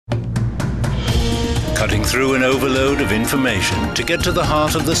cutting through an overload of information to get to the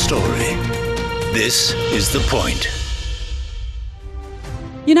heart of the story. This is The Point.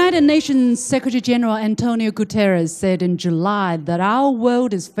 United Nations Secretary-General Antonio Guterres said in July that our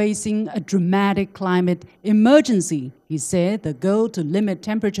world is facing a dramatic climate emergency. He said the goal to limit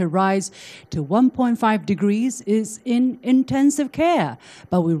temperature rise to 1.5 degrees is in intensive care,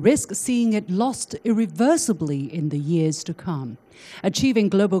 but we risk seeing it lost irreversibly in the years to come. Achieving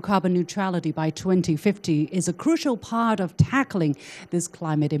global carbon neutrality by 2050 is a crucial part of tackling this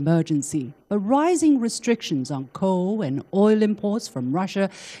climate emergency. But rising restrictions on coal and oil imports from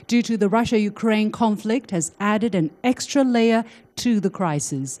Russia due to the Russia-Ukraine conflict has added an extra layer to the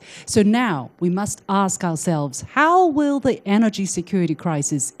crisis. So now we must ask ourselves, how will the energy security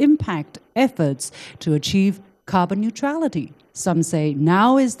crisis impact efforts to achieve carbon neutrality? Some say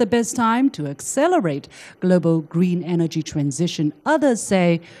now is the best time to accelerate global green energy transition. Others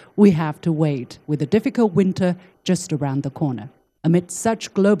say we have to wait, with a difficult winter just around the corner. Amid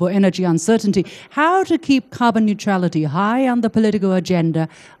such global energy uncertainty, how to keep carbon neutrality high on the political agenda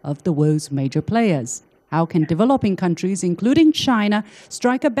of the world's major players? How can developing countries, including China,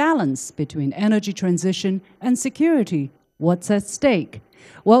 strike a balance between energy transition and security? What's at stake?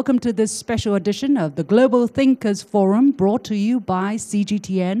 Welcome to this special edition of the Global Thinkers Forum, brought to you by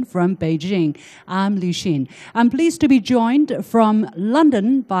CGTN from Beijing. I'm Li Xin. I'm pleased to be joined from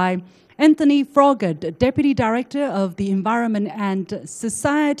London by Anthony Froggatt, Deputy Director of the Environment and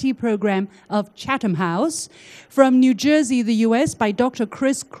Society Program of Chatham House. From New Jersey, the U.S., by Dr.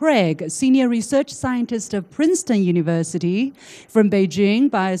 Chris Craig, Senior Research Scientist of Princeton University. From Beijing,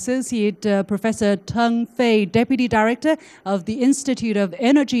 by Associate Professor Teng Fei, Deputy Director of the Institute of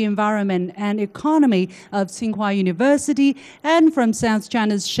Energy, Environment and Economy of Tsinghua University. And from South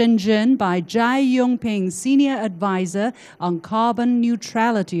China's Shenzhen, by Zhai Yongping, Senior Advisor on Carbon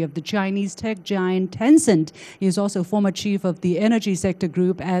Neutrality of the Chinese tech giant Tencent. He is also former chief of the energy sector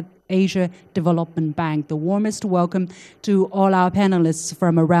group at Asia Development Bank. The warmest welcome to all our panelists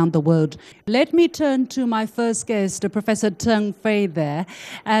from around the world. Let me turn to my first guest, Professor Teng Fei there.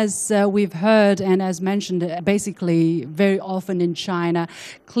 As we've heard and as mentioned, basically very often in China,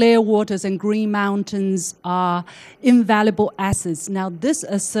 clear waters and green mountains are invaluable assets. Now, this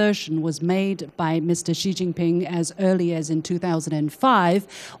assertion was made by Mr. Xi Jinping as early as in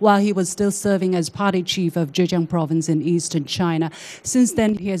 2005, while he was still serving as party chief of Zhejiang province in eastern China. Since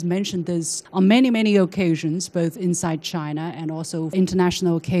then, he has mentioned this on many occasions, both inside China and also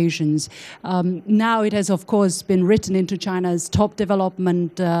international occasions. Now it has, of course, been written into China's top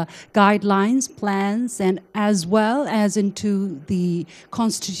development guidelines, plans, and as well as into the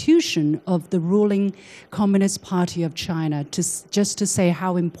constitution of the ruling Communist Party of China, just to say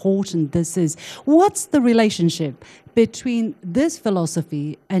how important this is. What's the relationship between this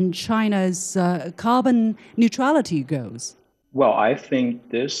philosophy and China's carbon neutrality goals? Well, I think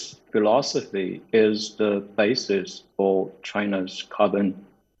this philosophy is the basis for China's carbon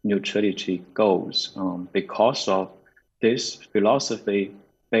neutrality goals. Because of this philosophy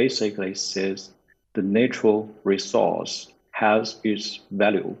basically says the natural resource has its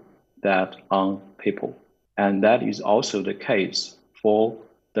value that on people. And that is also the case for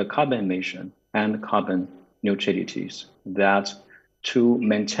the carbon emission and carbon neutralities, that to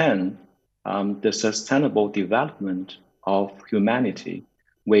maintain the sustainable development of humanity,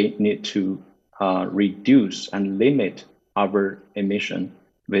 we need to reduce and limit our emission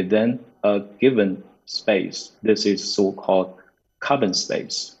within a given space. This is so-called carbon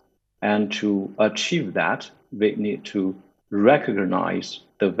space. And to achieve that, we need to recognize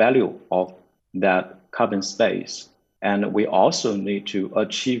the value of that carbon space. And we also need to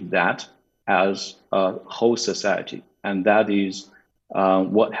achieve that as a whole society. And that is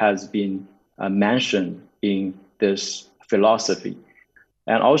what has been mentioned in this philosophy.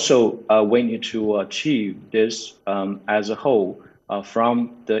 And also, we need to achieve this as a whole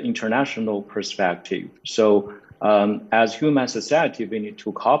from the international perspective. So as human society, we need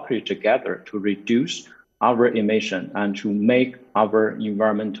to cooperate together to reduce our emission and to make our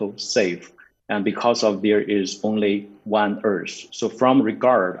environmental safe. And because of there is only one Earth. So from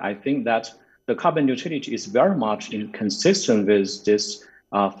regard, I think that the carbon neutrality is very much inconsistent with this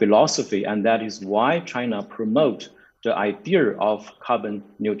philosophy. And that is why China promotes the idea of carbon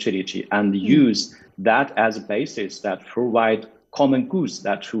neutrality and use that as a basis that provide common goods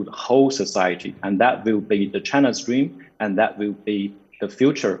that to the whole society. And that will be the China's dream, and that will be the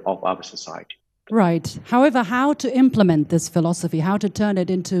future of our society. Right. However, how to implement this philosophy, how to turn it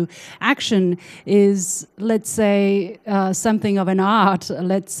into action is, let's say, something of an art.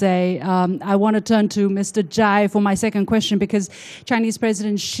 Let's say, I want to turn to Mr. Zhai for my second question, because Chinese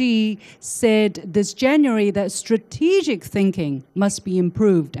President Xi said this January that strategic thinking must be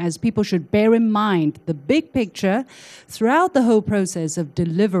improved, as people should bear in mind the big picture throughout the whole process of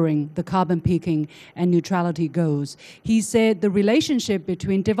delivering the carbon peaking and neutrality goals. He said the relationship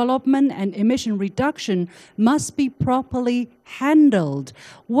between development and emission reduction must be properly handled.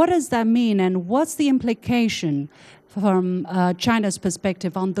 What does that mean, and what's the implication from China's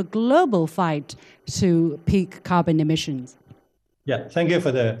perspective on the global fight to peak carbon emissions? Yeah, thank you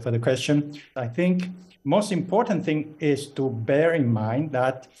for the question. I think most important thing is to bear in mind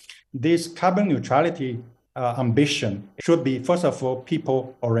that this carbon neutrality ambition should be, first of all,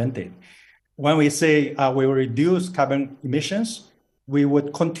 people-oriented. When we say we will reduce carbon emissions, we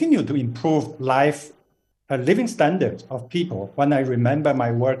would continue to improve living standards of people. When I remember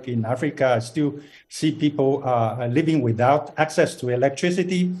my work in Africa, I still see people living without access to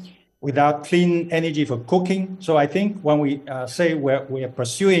electricity, without clean energy for cooking. So I think when we say we are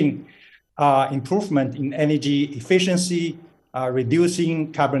pursuing improvement in energy efficiency,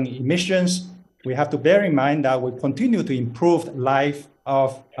 reducing carbon emissions, we have to bear in mind that we continue to improve the life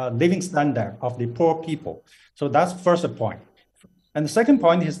of living standard of the poor people. So that's the first point. And the second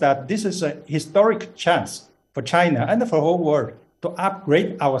point is that this is a historic chance for China and for the whole world to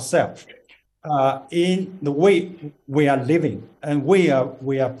upgrade ourselves in the way we are living. And we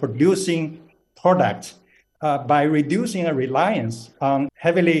are producing products by reducing a reliance on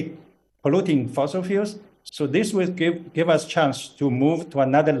heavily polluting fossil fuels. So this will give us a chance to move to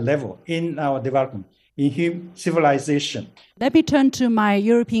another level in our development, in civilization. Let me turn to my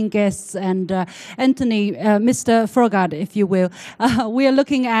European guests, and Anthony, Mr. Froggatt, if you will. We are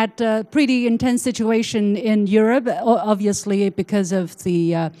looking at a pretty intense situation in Europe, obviously because of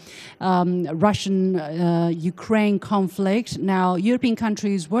the Russian-Ukraine conflict. Now, European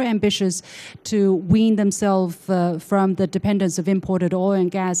countries were ambitious to wean themselves from the dependence of imported oil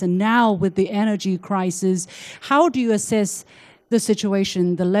and gas, and now with the energy crisis, how do you assess the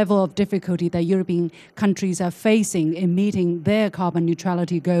situation, the level of difficulty that European countries are facing in meeting their carbon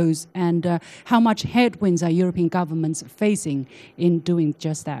neutrality goals, and how much headwinds are European governments facing in doing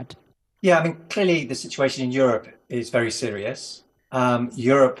just that? Yeah, I mean, clearly the situation in Europe is very serious.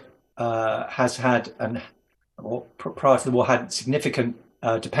 Europe has had, prior to the war, had significant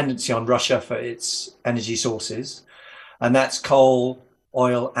dependency on Russia for its energy sources, and that's coal,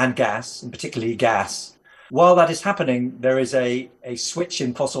 oil, and gas, and particularly gas. While that is happening, there is a switch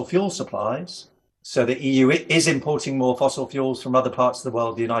in fossil fuel supplies. So the EU is importing more fossil fuels from other parts of the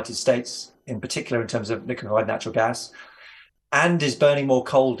world, the United States in particular in terms of liquefied natural gas, and is burning more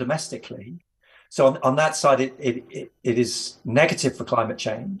coal domestically. So on that side, it is negative for climate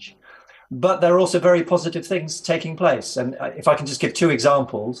change. But there are also very positive things taking place. And if I can just give two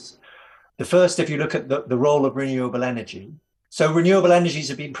examples. The first, if you look at the role of renewable energy. So renewable energies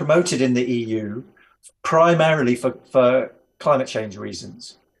have been promoted in the EU primarily for climate change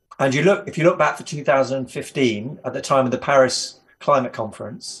reasons. And if you look back to 2015, at the time of the Paris Climate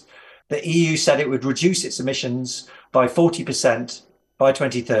Conference, the EU said it would reduce its emissions by 40% by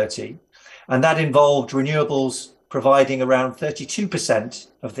 2030. And that involved renewables providing around 32%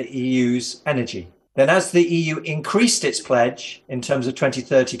 of the EU's energy. Then as the EU increased its pledge in terms of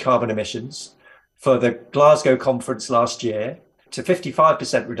 2030 carbon emissions for the Glasgow conference last year to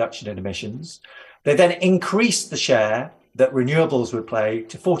 55% reduction in emissions, they then increased the share that renewables would play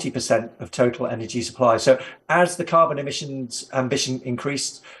to 40% of total energy supply. So as the carbon emissions ambition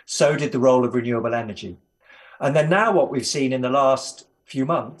increased, so did the role of renewable energy. And then now what we've seen in the last few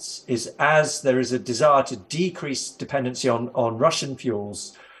months is, as there is a desire to decrease dependency on Russian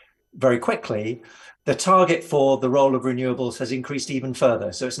fuels very quickly, the target for the role of renewables has increased even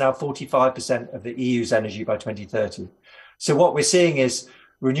further. So it's now 45% of the EU's energy by 2030. So what we're seeing is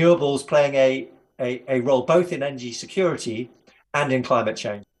renewables playing a role both in energy security and in climate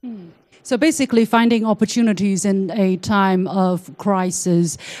change. So basically finding opportunities in a time of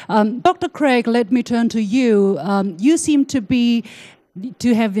crisis. Dr. Craig, let me turn to you. You seem to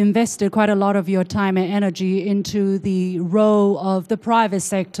have invested quite a lot of your time and energy into the role of the private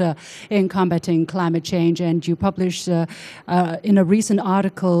sector in combating climate change, and you published in a recent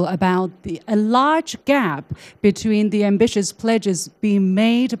article about a large gap between the ambitious pledges being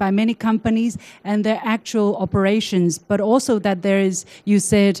made by many companies and their actual operations, but also that there is, you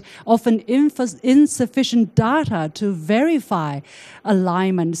said, often insufficient data to verify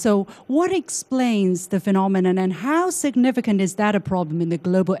alignment. So what explains the phenomenon, and how significant is that a problem problem in the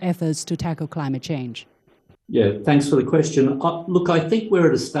global efforts to tackle climate change? Yeah, thanks for the question. Look, I think we're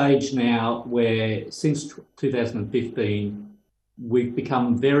at a stage now where since 2015, we've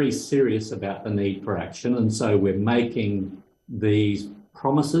become very serious about the need for action. And so we're making these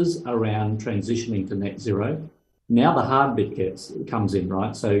promises around transitioning to net zero. Now the hard bit comes in,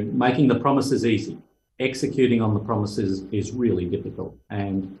 right? So making the promises easy, executing on the promises is really difficult.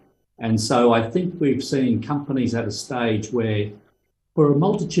 And so I think we've seen companies at a stage where, for a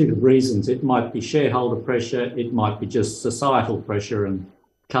multitude of reasons, it might be shareholder pressure, it might be just societal pressure and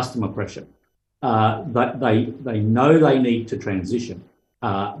customer pressure. But they know they need to transition.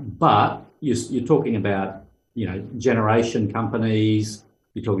 But you're talking about, generation companies,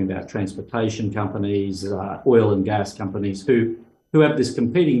 you're talking about transportation companies, oil and gas companies who have this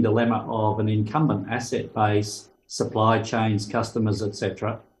competing dilemma of an incumbent asset base, supply chains, customers,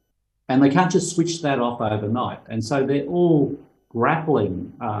 etc. And they can't just switch that off overnight. And so they're all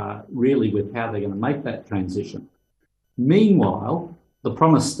grappling really with how they're going to make that transition. Meanwhile, the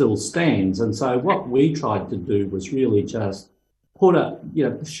promise still stands. And so what we tried to do was really just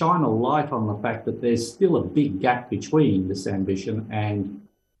shine a light on the fact that there's still a big gap between this ambition and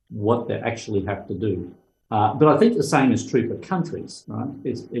what they actually have to do. But I think the same is true for countries, right?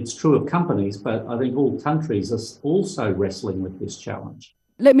 It's true of companies, but I think all countries are also wrestling with this challenge.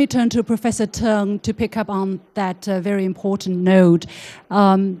 Let me turn to Professor Tung to pick up on that very important note.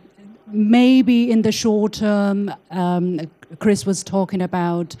 Maybe in the short term, Chris was talking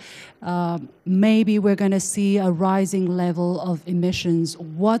about maybe we're going to see a rising level of emissions.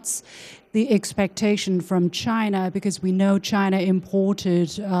 What's the expectation from China? Because we know China imported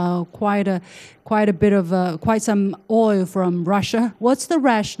quite some oil from Russia. What's the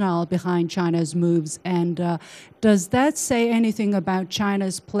rationale behind China's moves? And does that say anything about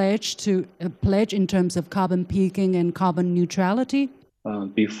China's pledge in terms of carbon peaking and carbon neutrality?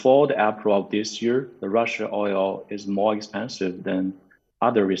 Before the April of this year, the Russian oil is more expensive than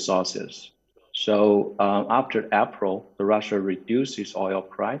other resources. So after April, the Russia reduced its oil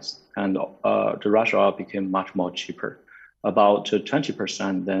price, and the Russian oil became much more cheaper, about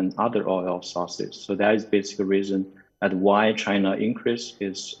 20% than other oil sources. So that is basically the reason at why China increased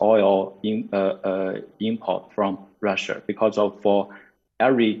its oil import from Russia, because for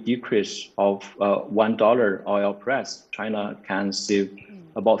every decrease of $1 oil price, China can save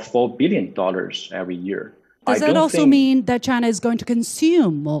about $4 billion every year. Does that also mean that China is going to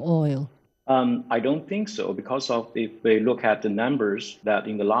consume more oil? I don't think so, because if we look at the numbers that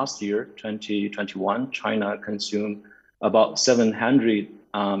in the last year, 2021, China consumed about 700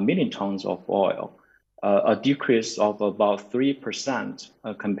 million tons of oil, a decrease of about 3%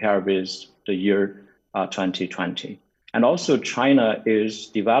 compared with the year 2020. And also China is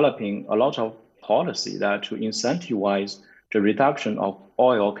developing a lot of policy that to incentivize the reduction of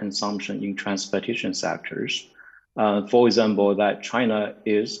oil consumption in transportation sectors. For example, that China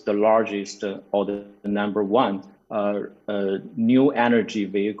is the largest or the number one new energy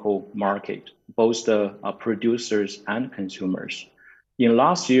vehicle market, both the producers and consumers. In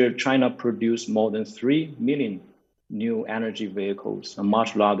last year, China produced more than 3 million new energy vehicles,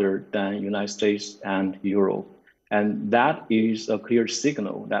 much larger than United States and Europe. And that is a clear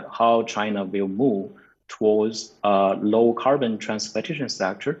signal that how China will move towards a low carbon transportation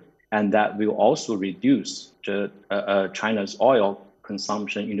sector, and that will also reduce China's oil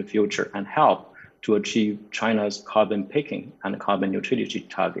consumption in the future and help to achieve China's carbon peaking and carbon neutrality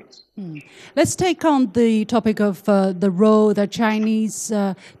targets. Let's take on the topic of the role that Chinese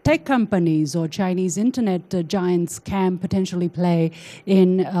tech companies or Chinese internet giants can potentially play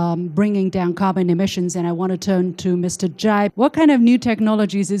in bringing down carbon emissions. And I want to turn to Mr. Zhai. What kind of new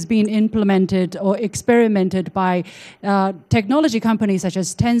technologies is being implemented or experimented by technology companies such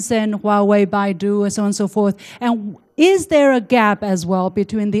as Tencent, Huawei, Baidu, so on and so forth? And is there a gap as well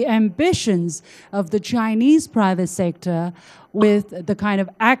between the ambitions of the Chinese private sector with the kind of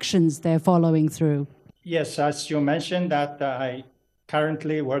actions they're following through? Yes, as you mentioned that I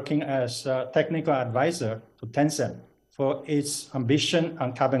currently working as a technical advisor to Tencent for its ambition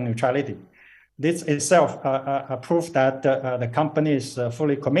on carbon neutrality. This itself a proof that the company is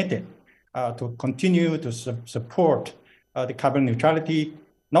fully committed to continue to support the carbon neutrality,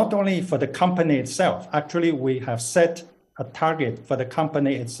 not only for the company itself. Actually, we have set a target for the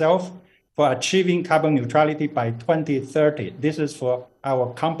company itself for achieving carbon neutrality by 2030. This is for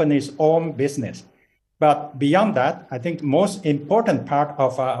our company's own business. But beyond that, I think the most important part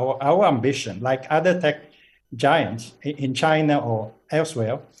of our ambition, like other tech giants in China or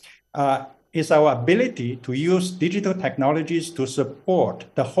elsewhere, is our ability to use digital technologies to support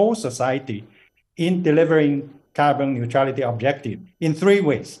the whole society in delivering carbon neutrality objective in 3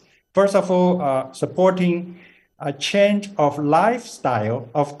 ways. First of all, supporting a change of lifestyle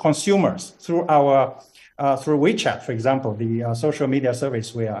of consumers through through WeChat, for example, the social media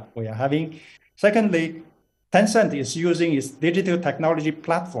service we are having. Secondly, Tencent is using its digital technology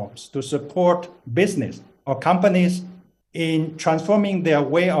platforms to support business or companies in transforming their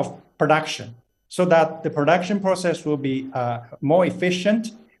way of production so that the production process will be more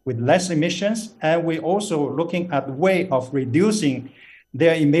efficient with less emissions. And we're also looking at way of reducing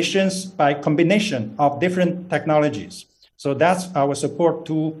their emissions by combination of different technologies. So that's our support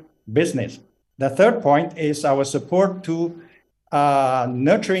to business. The third point is our support to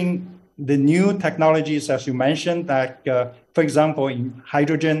nurturing the new technologies, as you mentioned, like, for example, in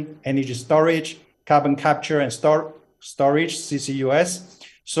hydrogen, energy storage, carbon capture and storage, CCUS,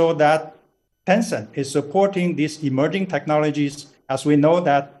 so that Tencent is supporting these emerging technologies, as we know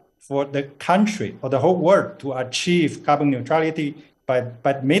that for the country or the whole world to achieve carbon neutrality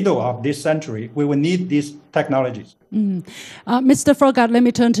by middle of this century, we will need these technologies. Mr. Froggatt, let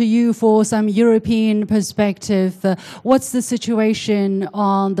me turn to you for some European perspective. What's the situation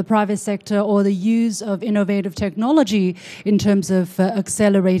on the private sector or the use of innovative technology in terms of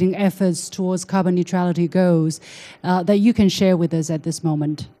accelerating efforts towards carbon neutrality goals that you can share with us at this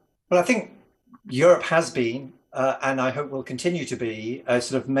moment? Well, I think Europe has been, and I hope will continue to be, a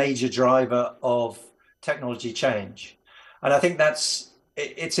sort of major driver of technology change. And I think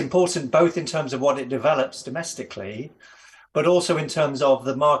it's important both in terms of what it develops domestically, but also in terms of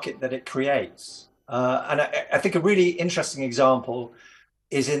the market that it creates. And I think a really interesting example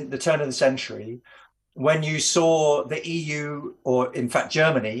is in the turn of the century, when you saw the EU, or in fact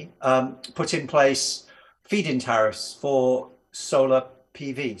Germany, put in place feed-in tariffs for solar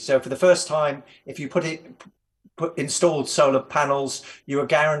PV. So for the first time, if you installed solar panels, you were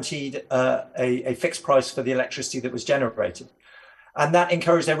guaranteed a fixed price for the electricity that was generated. And that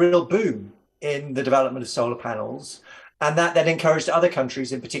encouraged a real boom in the development of solar panels. And that then encouraged other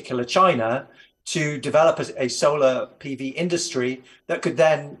countries, in particular China, to develop a solar PV industry that could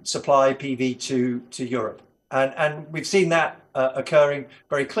then supply PV to Europe. And we've seen that occurring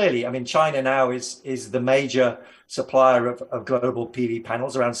very clearly. I mean, China now is the major supplier of global PV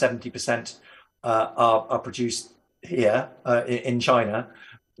panels. Around 70% are produced here in China.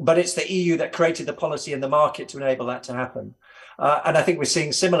 But it's the EU that created the policy and the market to enable that to happen. And I think we're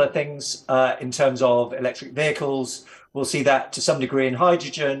seeing similar things in terms of electric vehicles. We'll see that to some degree in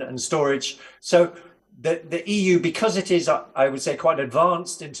hydrogen and storage. So the EU, because it is, I would say, quite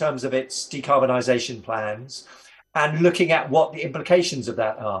advanced in terms of its decarbonisation plans and looking at what the implications of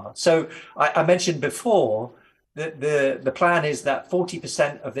that are. So I mentioned before that the plan is that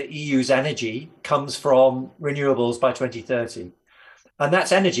 40% of the EU's energy comes from renewables by 2030. And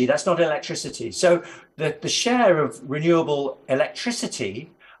that's energy, that's not electricity. So the share of renewable electricity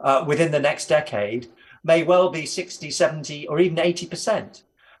within the next decade may well be 60, 70, or even 80%.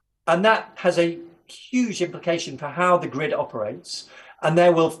 And that has a huge implication for how the grid operates. And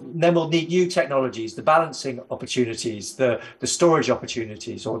then we'll need new technologies, the balancing opportunities, the storage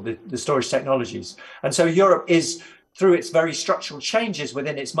opportunities, or the storage technologies. And so Europe is, through its very structural changes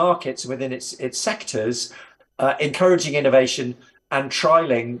within its markets, within its sectors, encouraging innovation and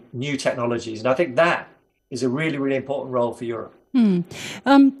trialing new technologies. And I think that is a really, really important role for Europe.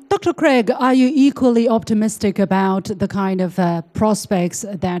 Dr. Craig, are you equally optimistic about the kind of prospects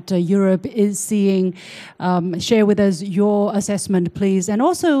that Europe is seeing? Share with us your assessment, please. And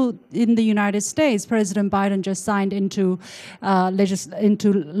also in the United States, President Biden just signed into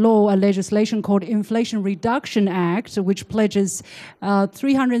law a legislation called Inflation Reduction Act, which pledges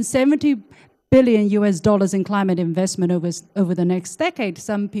 $370 billion US in climate investment over the next decade.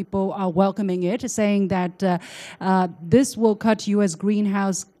 Some people are welcoming it, saying that this will cut US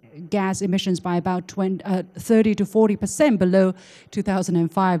greenhouse gas emissions by about 30 to 40% below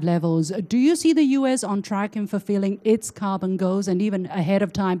 2005 levels. Do you see the US on track in fulfilling its carbon goals and even ahead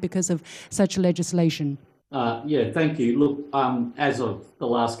of time because of such legislation? Yeah, thank you. Look, as of the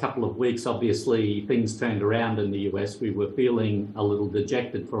last couple of weeks, obviously things turned around in the US. We were feeling a little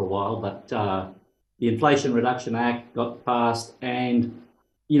dejected for a while, but the Inflation Reduction Act got passed. And,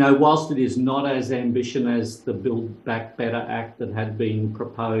 you know, whilst it is not as ambitious as the Build Back Better Act that had been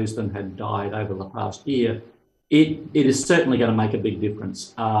proposed and had died over the past year, it is certainly going to make a big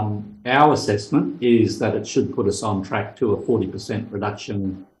difference. Our assessment is that it should put us on track to a 40%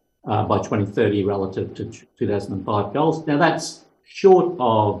 reduction by 2030 relative to 2005 goals. Now, that's short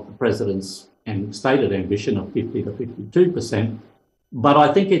of the President's stated ambition of 50 to 52%, but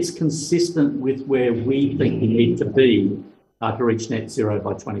I think it's consistent with where we think we need to be to reach net zero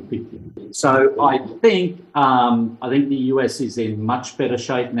by 2050. So I think the US is in much better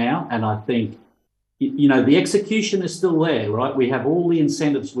shape now, and I think the execution is still there, right? We have all the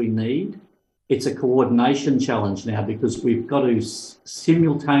incentives we need. It's a coordination challenge now because we've got to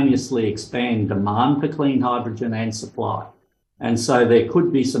simultaneously expand demand for clean hydrogen and supply. And so there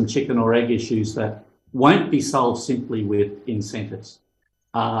could be some chicken or egg issues that won't be solved simply with incentives.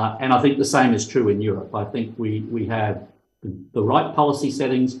 And I think the same is true in Europe. I think we have the right policy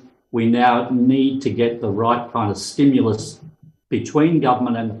settings. We now need to get the right kind of stimulus between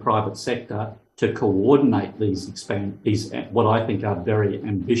government and the private sector to coordinate these what I think are very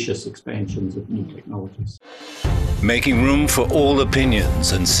ambitious expansions of new technologies. Making room for all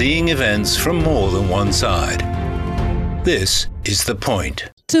opinions and seeing events from more than one side. This is The Point.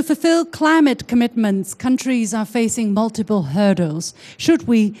 To fulfill climate commitments, countries are facing multiple hurdles. Should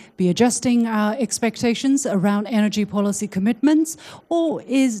we be adjusting our expectations around energy policy commitments, or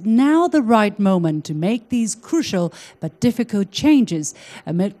is now the right moment to make these crucial but difficult changes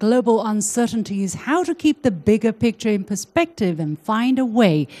amid global uncertainties? How to keep the bigger picture in perspective and find a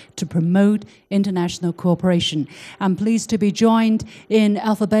way to promote international cooperation? I'm pleased to be joined in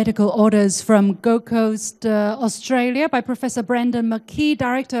alphabetical orders from Gold Coast, Australia, by Professor Brendan McKee,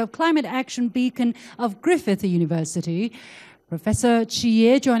 Director of Climate Action Beacon of Griffith University. Professor Qi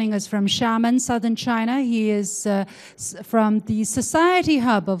Ye joining us from Xiamen, southern China. He is from the Society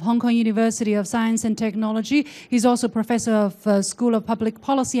Hub of Hong Kong University of Science and Technology. He's also professor of School of Public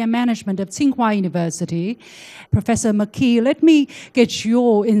Policy and Management of Tsinghua University. Professor McKee, let me get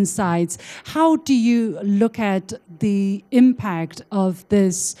your insights. How do you look at the impact of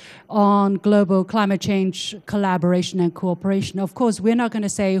this on global climate change collaboration and cooperation? Of course, we're not going to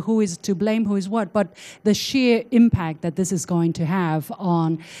say who is to blame, who is what, but the sheer impact that this is going to have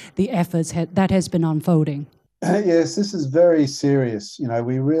on the efforts that has been unfolding. Yes, this is very serious.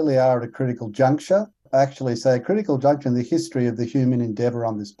 We really are at a critical juncture. I actually say a critical juncture in the history of the human endeavour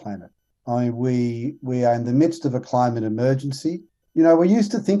on this planet. We are in the midst of a climate emergency. We're used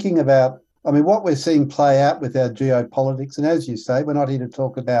to thinking about, what we're seeing play out with our geopolitics. And as you say, we're not here to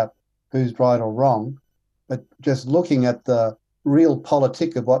talk about who's right or wrong, but just looking at the real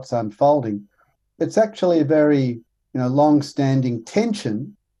politic of what's unfolding. It's actually a very long-standing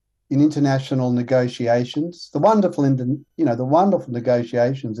tension in international negotiations. The wonderful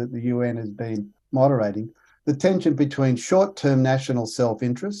negotiations that the UN has been moderating, the tension between short-term national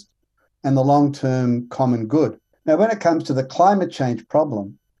self-interest and the long-term common good. Now, when it comes to the climate change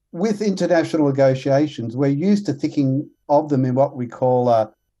problem, with international negotiations, we're used to thinking of them in what we call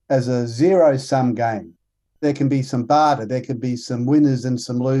as a zero-sum game. There can be some barter, there can be some winners and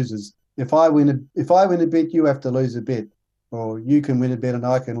some losers. If I win a bit, you have to lose a bit, or you can win a bit and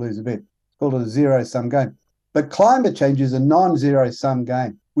I can lose a bit. It's called a zero-sum game. But climate change is a non-zero-sum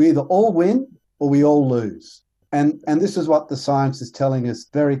game. We either all win or we all lose. And this is what the science is telling us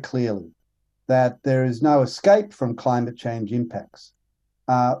very clearly, that there is no escape from climate change impacts.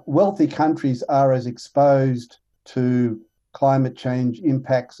 Wealthy countries are as exposed to climate change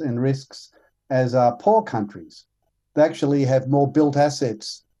impacts and risks as are poor countries. They actually have more built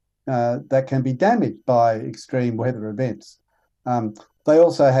assets that can be damaged by extreme weather events. They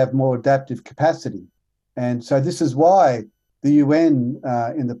also have more adaptive capacity. And so this is why the UN,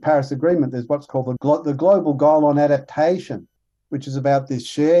 in the Paris Agreement, there's what's called the Global Goal on Adaptation, which is about this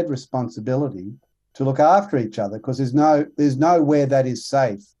shared responsibility to look after each other, because there's nowhere that is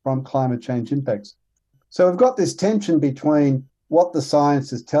safe from climate change impacts. So we've got this tension between what the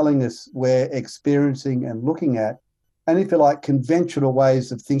science is telling us we're experiencing and looking at, and if you like, conventional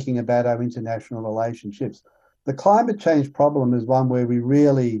ways of thinking about our international relationships. The climate change problem is one where we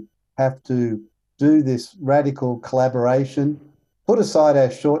really have to do this radical collaboration, put aside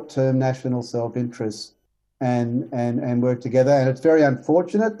our short-term national self-interests and work together. And it's very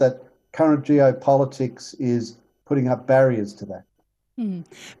unfortunate that current geopolitics is putting up barriers to that.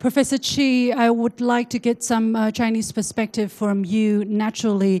 Professor Qi, I would like to get some Chinese perspective from you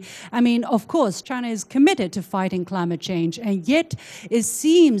naturally. Of course, China is committed to fighting climate change, and yet it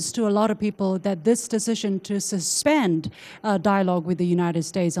seems to a lot of people that this decision to suspend dialogue with the United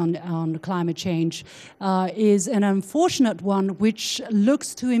States on climate change is an unfortunate one, which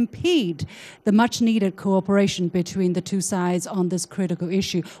looks to impede the much-needed cooperation between the two sides on this critical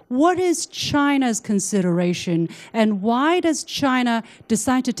issue. What is China's consideration, and why does China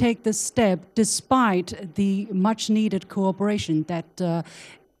decide to take this step despite the much-needed cooperation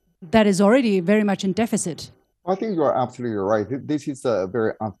that is already very much in deficit? I think you are absolutely right. This is a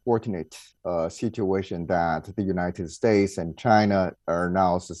very unfortunate situation that the United States and China are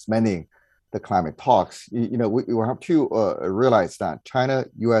now suspending the climate talks, we have to realize that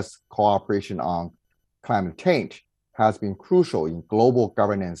China-US cooperation on climate change has been crucial in global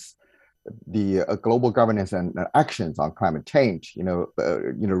governance, global governance and actions on climate change.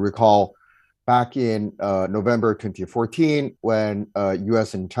 Recall back in November 2014 when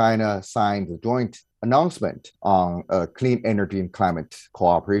US and China signed the joint announcement on clean energy and climate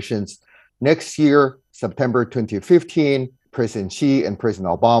cooperations. Next year, September 2015, President Xi and President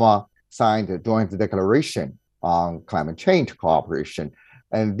Obama signed a joint declaration on climate change cooperation.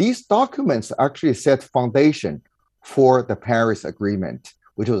 And these documents actually set foundation for the Paris Agreement,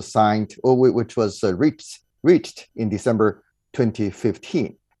 which was reached in December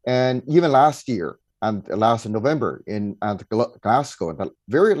 2015. And even last year, and last November at Glasgow, at the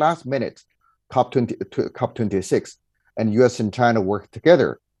very last minute, COP26, and US and China worked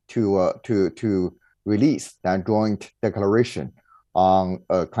together to release that joint declaration on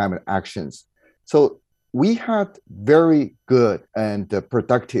climate actions. So we had very good and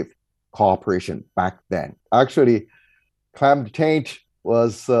productive cooperation back then. Actually, climate change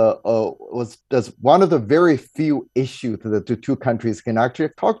was just one of the very few issues that the two countries can actually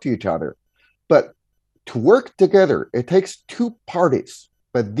talk to each other. But to work together, it takes two parties.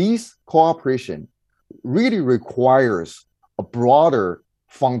 But this cooperation really requires a broader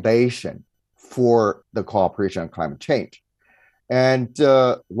foundation for the cooperation on climate change. And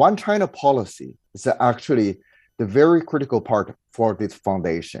One China policy is actually the very critical part for this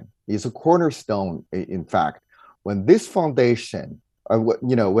foundation. It's a cornerstone, in fact. When this foundation,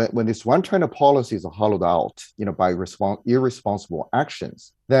 when this One China policy is hollowed out, by irresponsible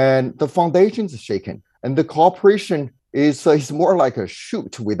actions, then the foundation is shaken, and the cooperation is more like a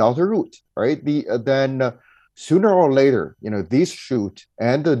shoot without a root, right? Then sooner or later, this shoot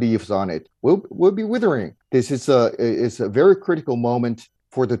and the leaves on it will be withering. This is a very critical moment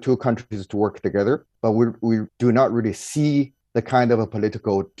for the two countries to work together, but we do not really see the kind of a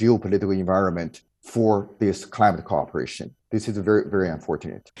geopolitical environment for this climate cooperation. This is very, very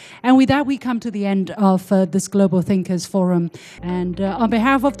unfortunate. And with that, we come to the end of this Global Thinkers Forum. And on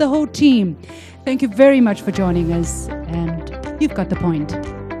behalf of the whole team, thank you very much for joining us. And you've got the point.